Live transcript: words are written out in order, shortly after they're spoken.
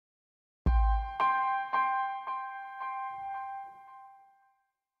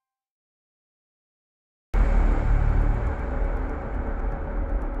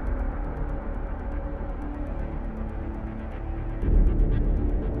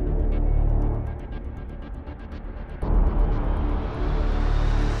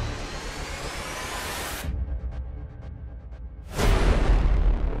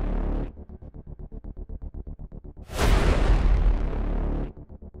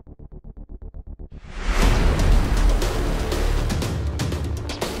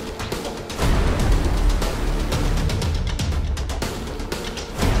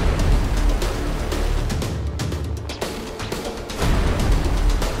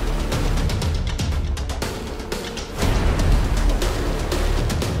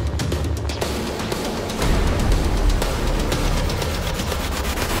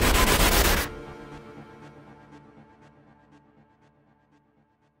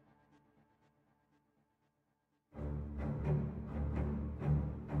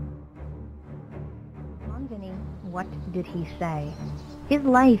What did he say? His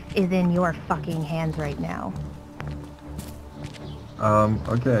life is in your fucking hands right now.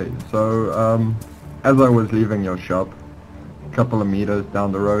 Okay, so, as I was leaving your shop, a couple of meters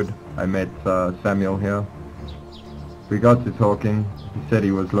down the road, I met, Samuel here. We got to talking. He said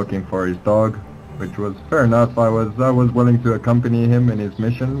he was looking for his dog, which was fair enough. I was willing to accompany him in his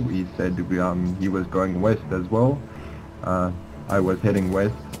mission. He said, he was going west as well. I was heading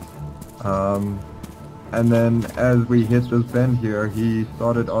west. And then as we hit this bend here, he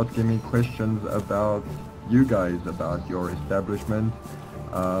started asking me questions about you guys, about your establishment,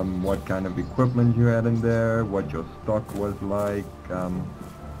 what kind of equipment you had in there, what your stock was like.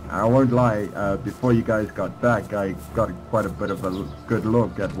 I won't lie, before you guys got back, I got quite a bit of a good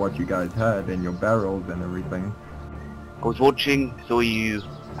look at what you guys had in your barrels and everything. I was watching, saw you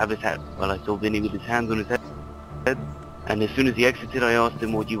have his hat. Well, I saw Vinny with his hands on his head, and as soon as he exited, I asked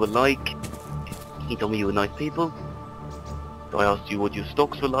him what you were like. He told me you were nice people. So I asked you what your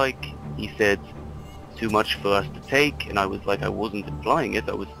stocks were like. He said, too much for us to take, and I was like, I wasn't implying it,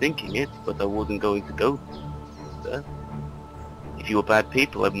 I was thinking it, but I wasn't going to go there. If you were bad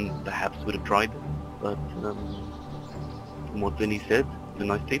people, I perhaps would have tried it, but from what Vinny said, they're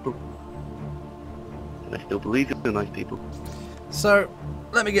nice people. And I still believe they're nice people. So,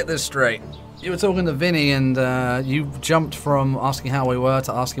 let me get this straight. You were talking to Vinny and you jumped from asking how we were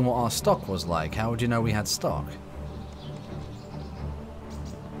to asking what our stock was like. How would you know we had stock?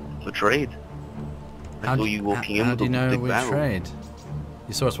 For trade. I saw you walking in with a big barrel. How do you know we trade?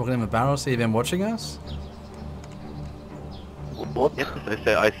 You saw us walking in with barrels, so you've been watching us? What? Yes,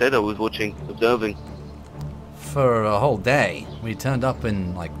 I said I was watching, observing. For a whole day. We turned up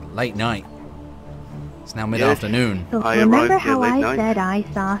in, like, late night. It's now mid-afternoon. So remember how I said I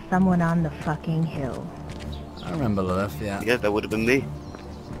saw someone on the fucking hill? I remember, Lilith, yeah. Yeah, that would have been me.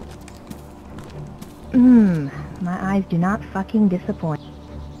 My eyes do not fucking disappoint.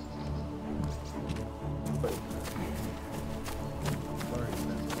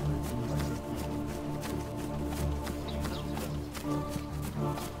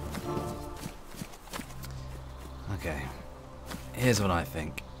 Okay, here's what I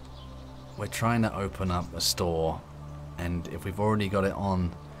think. We're trying to open up a store, and if we've already got it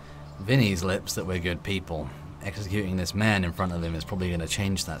on Vinny's lips that we're good people, executing this man in front of him is probably going to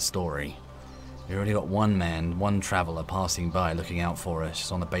change that story. We've already got one man, one traveller passing by looking out for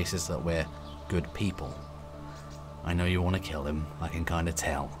us on the basis that we're good people. I know you want to kill him, I can kind of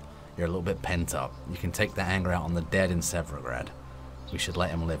tell. You're a little bit pent up. You can take that anger out on the dead in Severograd. We should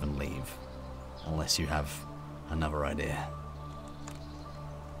let him live and leave. Unless you have another idea.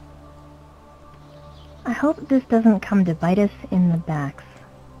 I hope this doesn't come to bite us in the backs,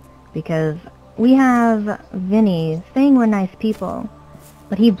 because we have Vinny saying we're nice people,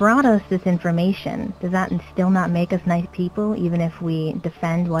 but he brought us this information. Does that still not make us nice people, even if we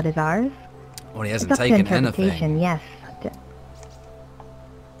defend what is ours? Well, he hasn't taken anything. Yes.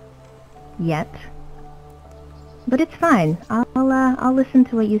 Yet. But it's fine. I'll listen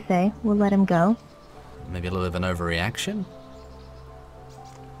to what you say. We'll let him go. Maybe a little bit of an overreaction?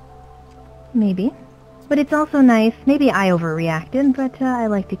 Maybe. But it's also nice. Maybe I overreacted, but I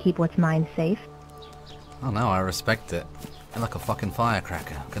like to keep what's mine safe. Oh no, I respect it. You're like a fucking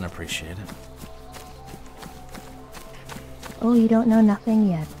firecracker. I can appreciate it. Oh, you don't know nothing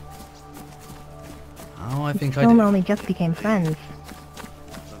yet. Oh, I think I do. do. Only just became friends.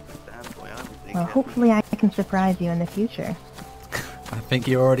 Well, hopefully I can surprise you in the future. I think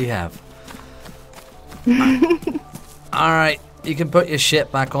you already have. Alright, you can put your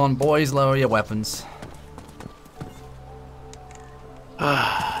shit back on. Boys, lower your weapons.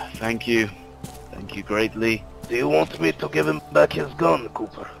 Thank you. Thank you greatly. Do you want me to give him back his gun,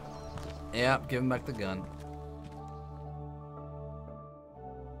 Cooper? Yeah, give him back the gun.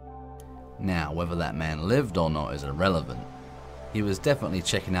 Now, whether that man lived or not is irrelevant. He was definitely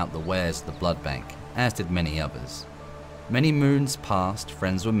checking out the wares of the blood bank, as did many others. Many moons passed,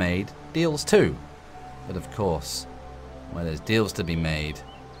 friends were made, deals too. But of course, where there's deals to be made,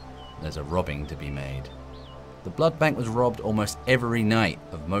 there's a robbing to be made. The blood bank was robbed almost every night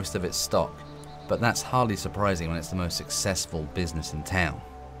of most of its stock, but that's hardly surprising when it's the most successful business in town.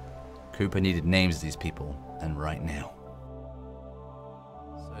 Cooper needed names of these people, and right now.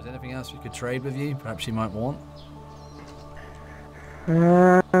 So is there anything else we could trade with you? Perhaps you might want?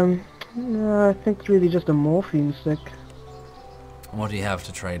 No, I think really just a morphine stick. What do you have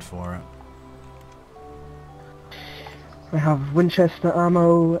to trade for it? I have Winchester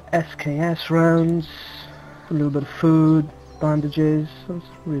ammo, SKS rounds, a little bit of food, bandages, that's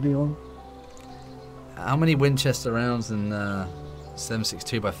really all. How many Winchester rounds and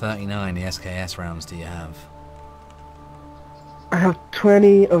 7.62 by 39, the SKS rounds, do you have? I have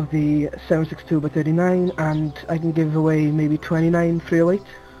 20 of the 762x39, and I can give away maybe 29 308.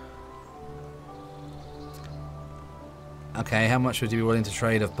 Okay, how much would you be willing to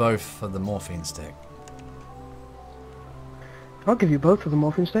trade of both for the morphine stick? I'll give you both for the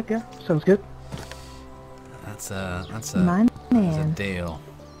morphine stick, yeah. Sounds good. That's My a man. deal.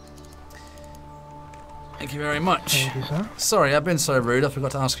 Thank you very much. Thank you, sir. Sorry, I've been so rude. I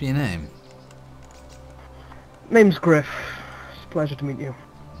forgot to ask for your name. Name's Griff. It's a pleasure to meet you.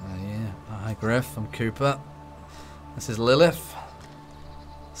 Yeah. Hi, Griff. I'm Cooper. This is Lilith.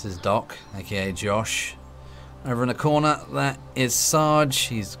 This is Doc, aka Josh. Over in the corner, that is Sarge.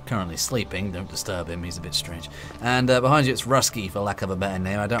 He's currently sleeping. Don't disturb him. He's a bit strange. And behind you, it's Rusky, for lack of a better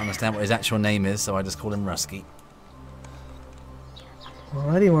name. I don't understand what his actual name is, so I just call him Rusky.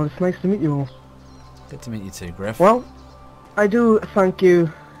 Alrighty, well, it's nice to meet you all. Good to meet you too, Griff. Well, I do thank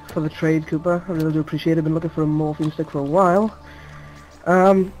you for the trade, Cooper. I really do appreciate it. I've been looking for a morphine stick for a while.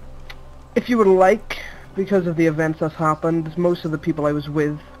 If you would like, because of the events that's happened, most of the people I was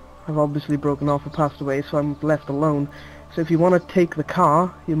with have obviously broken off or passed away, so I'm left alone. So if you want to take the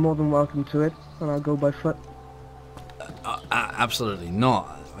car, you're more than welcome to it, and I'll go by foot. Absolutely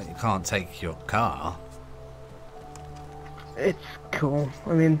not. You can't take your car. It's cool.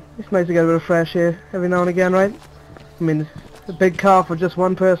 I mean, it's nice to get a bit of fresh air every now and again, right? I mean, it's a big car for just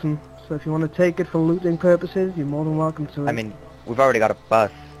one person, so if you want to take it for looting purposes, you're more than welcome to it. I mean, we've already got a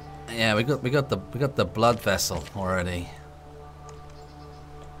bus. Yeah, we got the blood vessel already.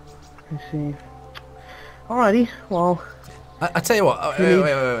 I see. Alrighty, well... I tell you what. Oh, You wait.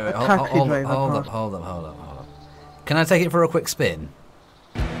 need a Hold taxi hold driver up. pass. Hold up. Can I take it for a quick spin?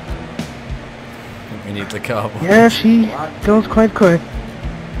 I think we need the car. Yeah, she goes quite quick.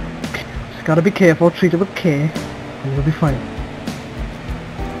 Just gotta be careful, treat her with care, and you'll be fine.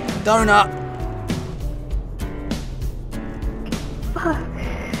 Donut. Fuck.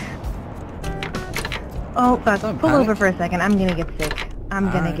 Oh, fuck. Don't Pull panic. over for a second. I'm gonna get sick.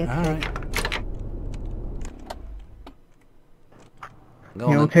 I'm gonna get sick. Go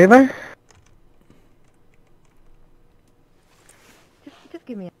You on, okay there? Just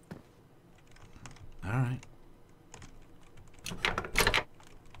give me a... Alright.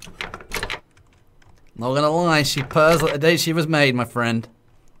 Not gonna lie, she purrs like the day she was made, my friend.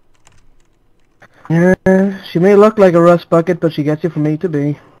 Yeah, she may look like a rust bucket, but she gets you from A to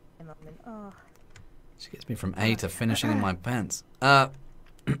B. Oh, She gets me from A to finishing in my pants.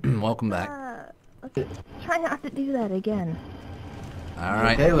 Welcome back. let's try not to do that again.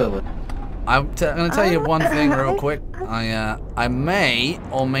 Alright. Okay, Lilith. I'm gonna tell you one thing real quick. I may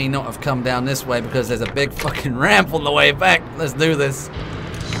or may not have come down this way because there's a big fucking ramp on the way back. Let's do this.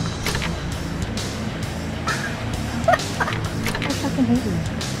 I fucking hate you.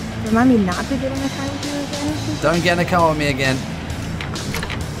 Remind me not to get in the car with you again? Don't get in a car with me again.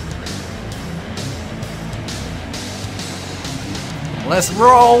 Let's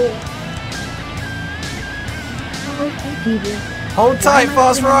roll. Oh, I hate you. Hold tight, Why am I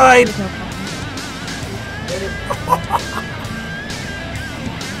fast gonna- ride. There's no problem.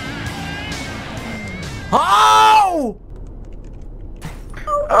 Oh!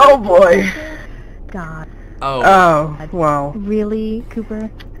 Oh boy! God. Oh. Oh, wow. Really, Cooper?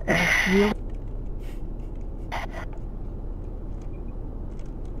 Really?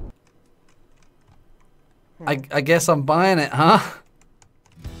 I guess I'm buying it, huh?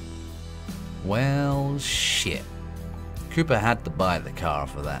 Well, shit. Cooper had to buy the car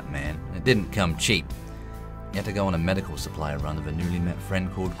for that, man. It didn't come cheap. He had to go on a medical supply run of a newly met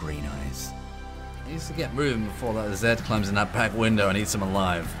friend called Green Eyes. He needs to get moving before that Zed climbs in that back window and eats him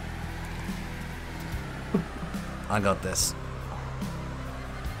alive. I got this.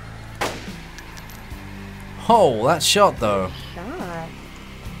 Oh, that shot though. Shot.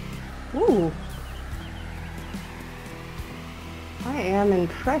 Ooh. I am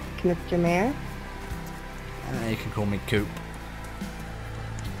impressed, Mr. Mayor. You can call me Coop.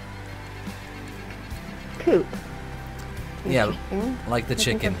 Coop. Yeah, Interesting. like the I think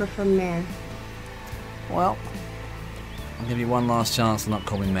chicken. I prefer Mayor. Well, I'll give you one last chance to not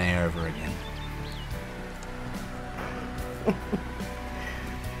call me Mayor ever again.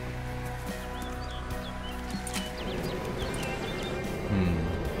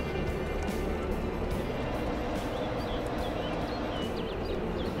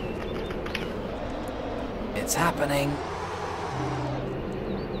 It's happening.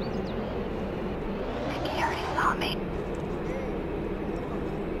 He already saw me.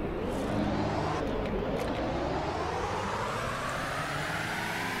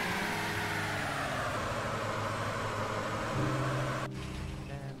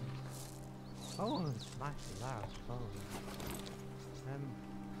 Phone's nice large phone.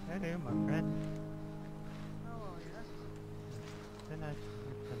 Hello, my friend. How are you?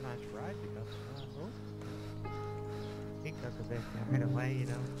 It's a nice ride you got. He got a bit carried away, you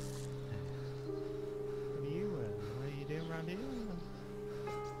know. What are you doing around here?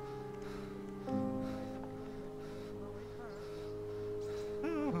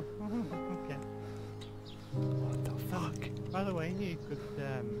 Oh, okay. What the fuck? By the way, you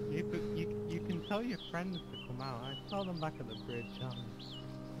can tell your friends to come out. I saw them back at the bridge.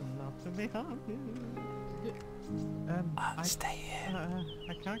 Not to be harmed. Stay here.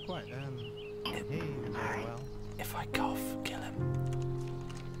 I can't quite hear you very well. If I cough, kill him.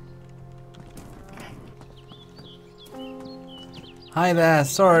 Hi there,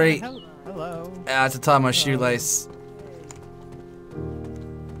 sorry. Hello. I had to tie my shoelace.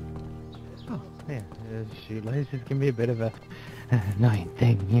 Oh, yeah, shoelaces can be a bit of a annoying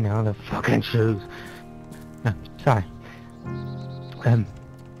thing, you know, the fucking shoes. No, sorry.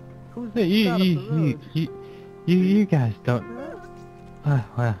 You guys don't. Well.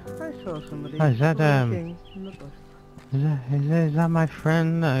 I saw somebody. Is that walking in the bush. Is that my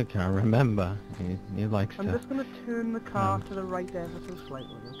friend? I can't remember. He likes I'm to. just gonna turn the car to the right ever so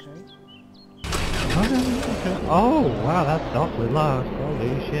slightly, okay? Oh wow, that's awfully loud.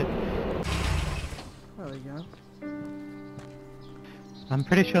 Holy shit. There we go. I'm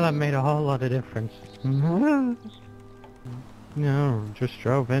pretty sure that made a whole lot of difference. No, just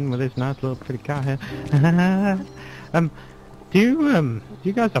drove in with his nice little pretty car here. Do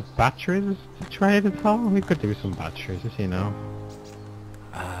you guys have batteries to trade at all? We could do some batteries, you know.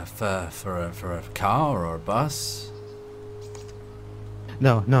 For a car or a bus?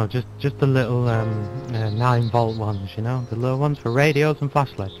 No, just the little 9-volt ones, you know, the little ones for radios and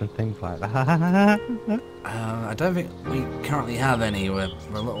flashlights and things like that. I don't think we currently have any. We're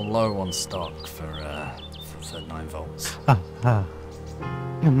a little low on stock for 9 volts.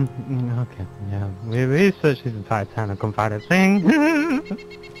 Okay, yeah, we researched this entire town and couldn't find a thing.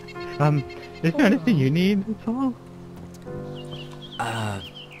 Is there anything you need at all?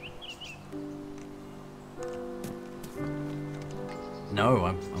 No,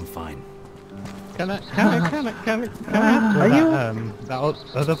 I'm fine. Can I ask what that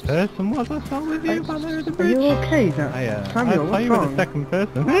other person was I saw with you by there at the Are bridge? you okay, Samuel? I saw What's you with wrong? the second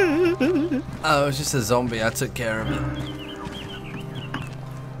person. Oh, it was just a zombie. I took care of it.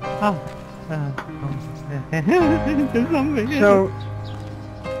 The zombie. So,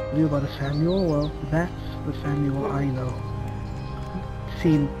 you about a Samuel? Well, that's the Samuel I know.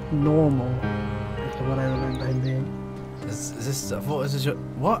 Seemed normal, as to what I remember him being. Is this your...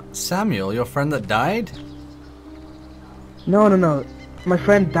 What? Samuel, your friend that died? No. My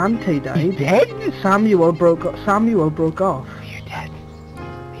friend Dante died. He's dead? Samuel broke off. You're dead.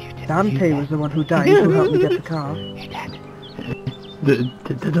 Dante was the one who died, who helped me get the car. You're dead.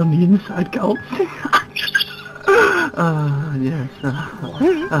 Dead on the inside, Cal. Yes.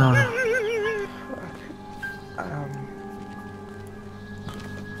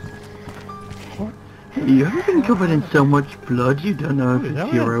 You ever been covered in so much blood you don't know if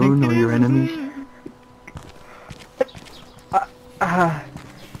it's your own or your enemy's?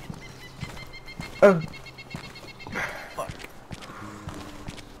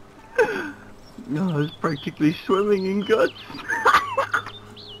 No, I was practically swimming in guts.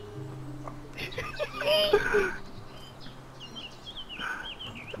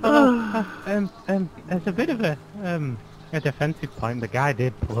 As a bit of a defensive point, the guy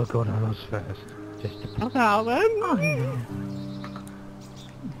did pull a gun on us first. Just to put out then. Oh, yeah.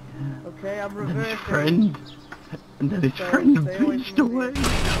 Okay, I'm And then his reversing. friend. And then his friend stay away bitched from me. away.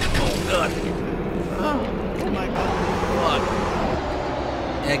 Oh, God. Oh my god. Fuck.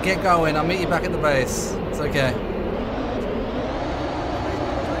 Yeah, get going. I'll meet you back at the base. It's okay.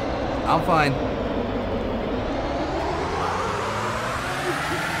 I'm fine.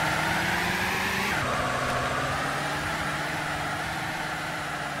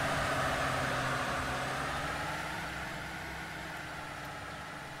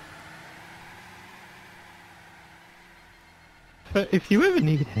 But if you ever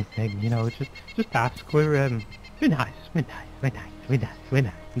need anything, you know, just ask. We're nice.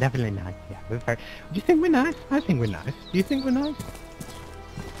 Definitely nice. Yeah, we're very. Do you think we're nice? I think we're nice. Do you think we're nice?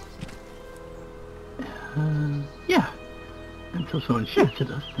 Yeah. Until someone shoots at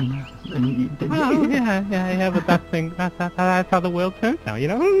us, then you... Oh, yeah, but that's how the world turns out, you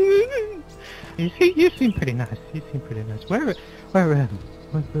know? You seem pretty nice. Where is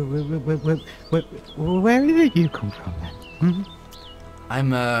it you come from, then? Hmm?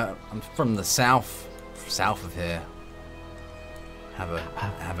 I'm from the south of here.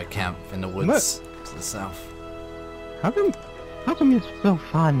 Have a camp in the woods to the south. How come How come you're so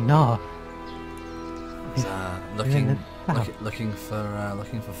far north? He's in the south. looking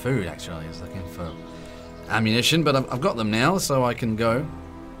for food. Actually, he's looking for ammunition, but I've got them now, so I can go.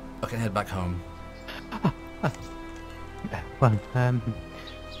 I can head back home. Well,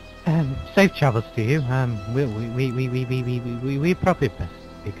 safe travels to you. We probably best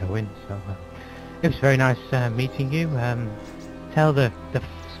be going. So it was very nice meeting you. Tell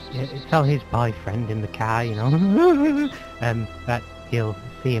tell his boyfriend in the car, you know, that you'll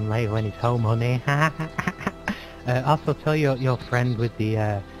see him later when he's home, honey. Also tell your friend with the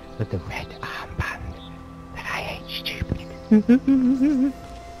red armband that I ain't stupid.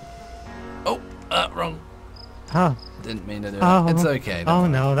 Oh, wrong. Oh. Didn't mean to do that. It's okay. Oh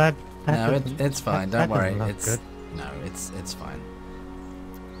no, that no, it's fine. Don't worry. It's good. No, it's fine.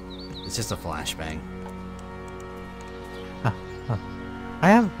 It's just a flashbang. I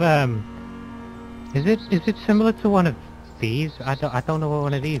have Is it similar to one of these? I don't know what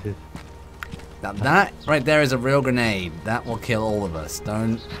one of these is. Now that right there is a real grenade. That will kill all of us.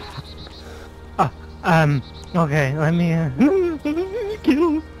 Don't. Okay. Let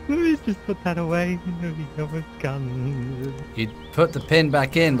me just put that away. It's gone. You put the pin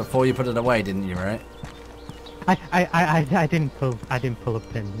back in before you put it away, didn't you? Right? I didn't pull a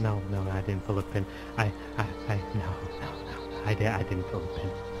pin. No, I didn't pull a pin. I didn't pull a pin.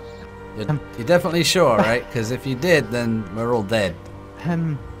 You're definitely sure, right? Because if you did, then we're all dead.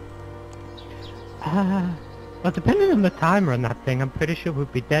 Well, depending on the timer on that thing, I'm pretty sure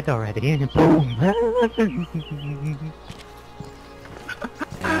we'd be dead already. Boom. Yeah.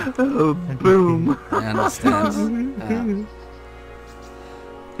 Oh, boom. I understand.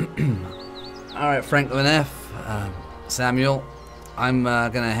 Alright, Franklin F. Samuel, I'm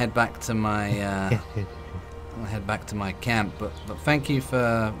gonna head back to my I'll head back to my camp, but thank you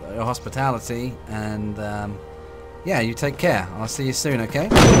for your hospitality, and yeah, you take care. I'll see you soon, okay?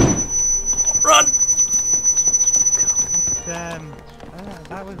 Run! That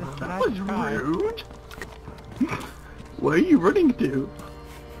was a That nice was try. rude. Where are you running to?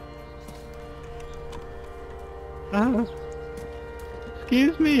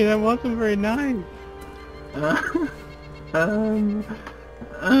 Excuse me, that wasn't very nice. Why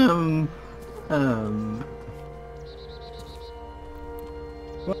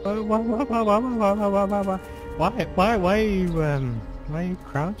are you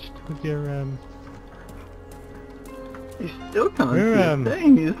crouched with your You still can't see a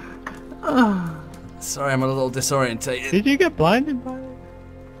thing. Sorry, I'm a little disorientated. Did you get blinded by it?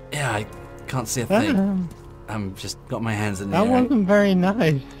 Yeah, I can't see a thing. I'm just got my hands in the That air. wasn't very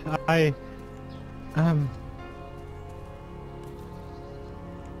nice. Are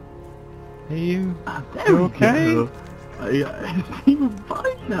you There we okay? go. I see you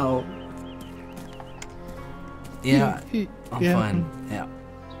fine now. Yeah, Yeah. I'm fine. Yeah.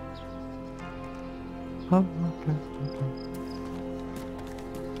 Oh, okay.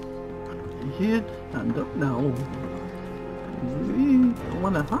 You stand up now. We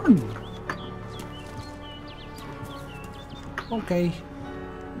want a hug. Okay.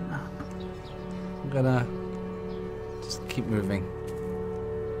 I'm gonna just keep moving.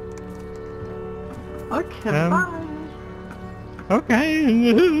 Okay, bye.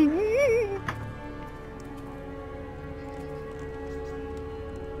 Okay.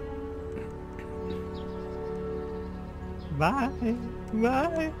 Bye.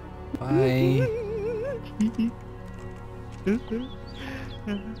 Bye. Bye.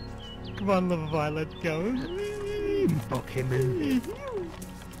 Come on, little boy, let's go. Fucking move. He's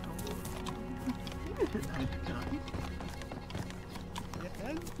a nice guy.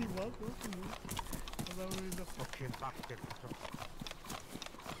 Yes, he was, wasn't he? Although he was a fucking bastard.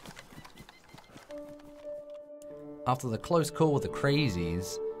 After the close call with the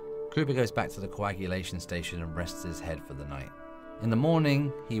crazies, Cooper goes back to the coagulation station and rests his head for the night. In the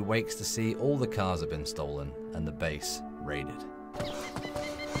morning, he wakes to see all the cars have been stolen and the base raided.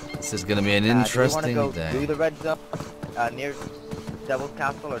 This is going to be an interesting do you want to go day. through the red zone near Devil's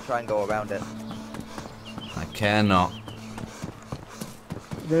Castle, or try and go around it? I cannot.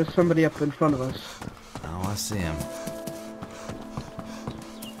 There's somebody up in front of us. Oh, I see him.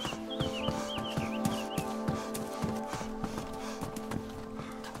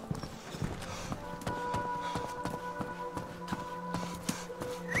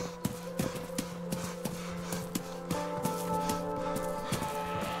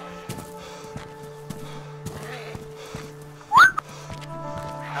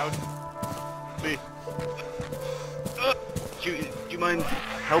 Do you mind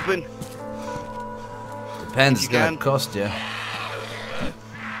helping? Depends, it's You going can. to cost you. I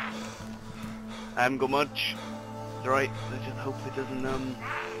haven't got much. It's alright. Let's just hope it doesn't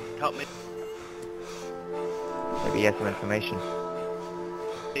cut me. Maybe he has some information.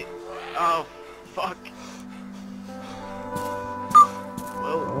 Oh, fuck.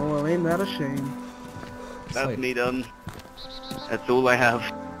 Well, Oh, well, ain't that a shame? that's me done. That's all I have.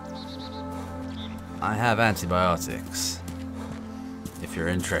 I have antibiotics. If you're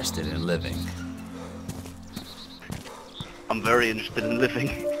interested in living. I'm very interested in living.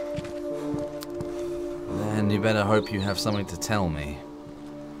 Then you better hope you have something to tell me.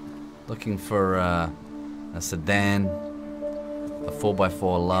 Looking for a sedan, a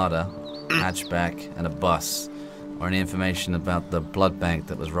 4x4 Lada, hatchback, and a bus. Or any information about the blood bank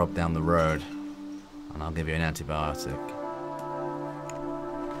that was robbed down the road. And I'll give you an antibiotic.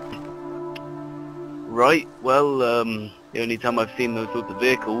 Right, well, the only time I've seen those sorts of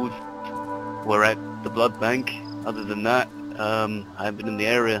vehicles were at the blood bank. Other than that, I haven't been in the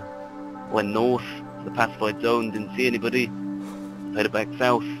area. Went north, to the pacified zone, didn't see anybody. Headed back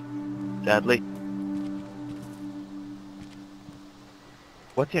south, sadly.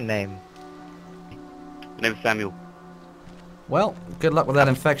 What's your name? My name's Samuel. Well, good luck with that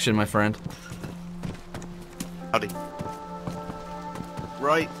infection, my friend. Howdy.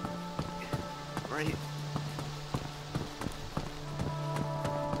 Right. Right.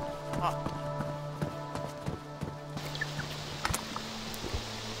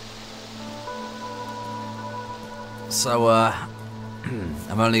 So,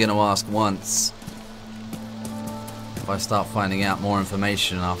 I'm only going to ask once. If I start finding out more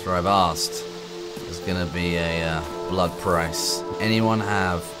information after I've asked, there's going to be a blood price. Anyone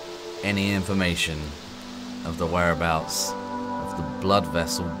have any information of the whereabouts of the blood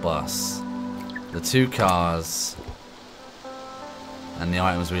vessel bus, the 2 cars, and the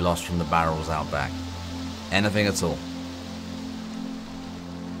items we lost from the barrels out back? Anything at all?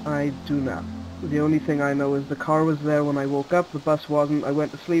 I do not. The only thing I know is the car was there when I woke up, the bus wasn't, I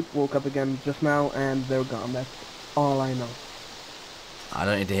went to sleep, woke up again just now, and they're gone. That's all I know. I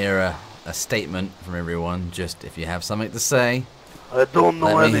don't need to hear a statement from everyone, just if you have something to say, I don't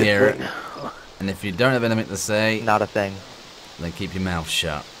know let me anything. hear it. And if you don't have anything to say, Not a thing. then keep your mouth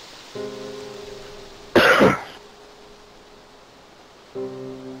shut.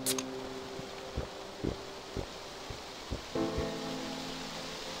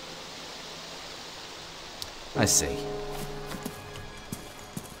 I see.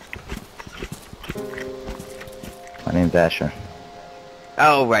 My name's Asher.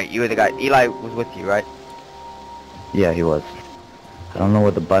 Oh, right, you were the guy. Eli was with you, right? Yeah, he was. I don't know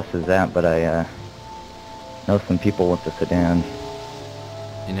where the bus is at, but I know some people with the sedan.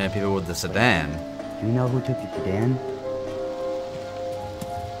 You know people with the sedan? Do you know who took the sedan?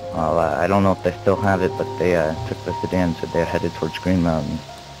 Well, I don't know if they still have it, but they took the sedan, so they're headed towards Green Mountain.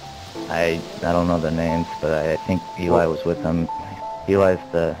 I don't know their names, but I think Eli was with them. Eli's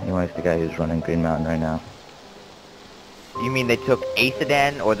the guy who's running Green Mountain right now. You mean they took a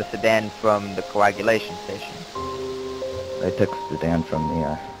sedan or the sedan from the coagulation station? They took the sedan from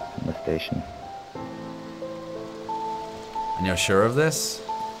the station. And you're sure of this?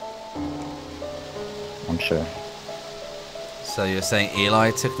 I'm sure. So you're saying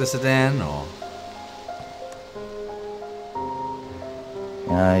Eli took the sedan, or?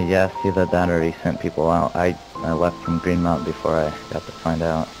 Yes, either that or he sent people out. I left from Green Mountain before I got to find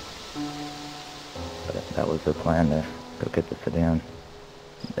out. But that was their plan, to go get the sedan.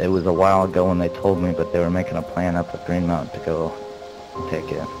 It was a while ago when they told me, but they were making a plan up at Green Mountain to go take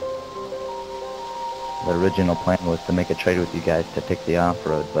it. The original plan was to make a trade with you guys to take the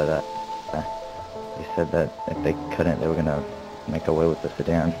off-road, but he said that if they couldn't, they were going to make away with the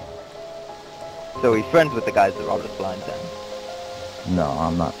sedan. So he's friends with the guys that robbed us blind then? No,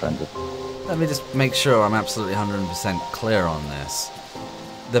 I'm not friends with them. Let me just make sure I'm absolutely 100% clear on this.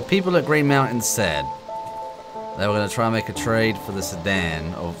 The people at Green Mountain said they were going to try and make a trade for the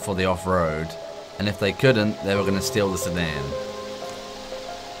sedan, or for the off-road, and if they couldn't, they were going to steal the sedan.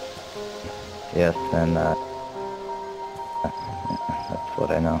 Yes, and that's what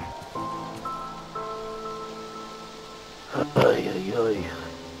I know.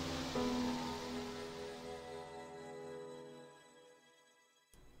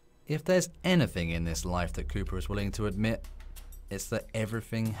 If there's anything in this life that Cooper is willing to admit, it's that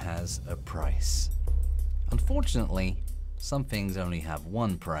everything has a price. Unfortunately, some things only have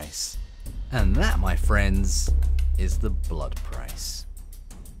one price. And that, my friends, is the blood price.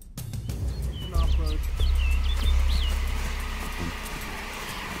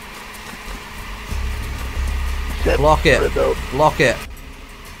 Block it! Block it!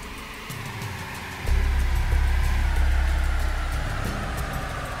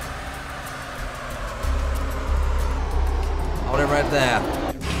 There.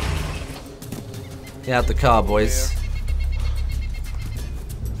 Get out the car, boys.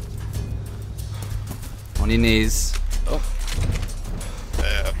 On your knees. Oh.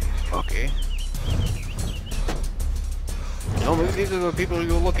 Okay. No, maybe these are the people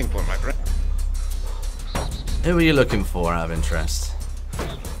you were looking for, my friend. Who are you looking for, out of interest?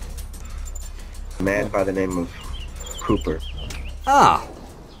 A man by the name of Cooper. Ah!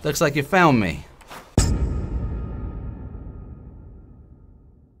 Looks like you found me.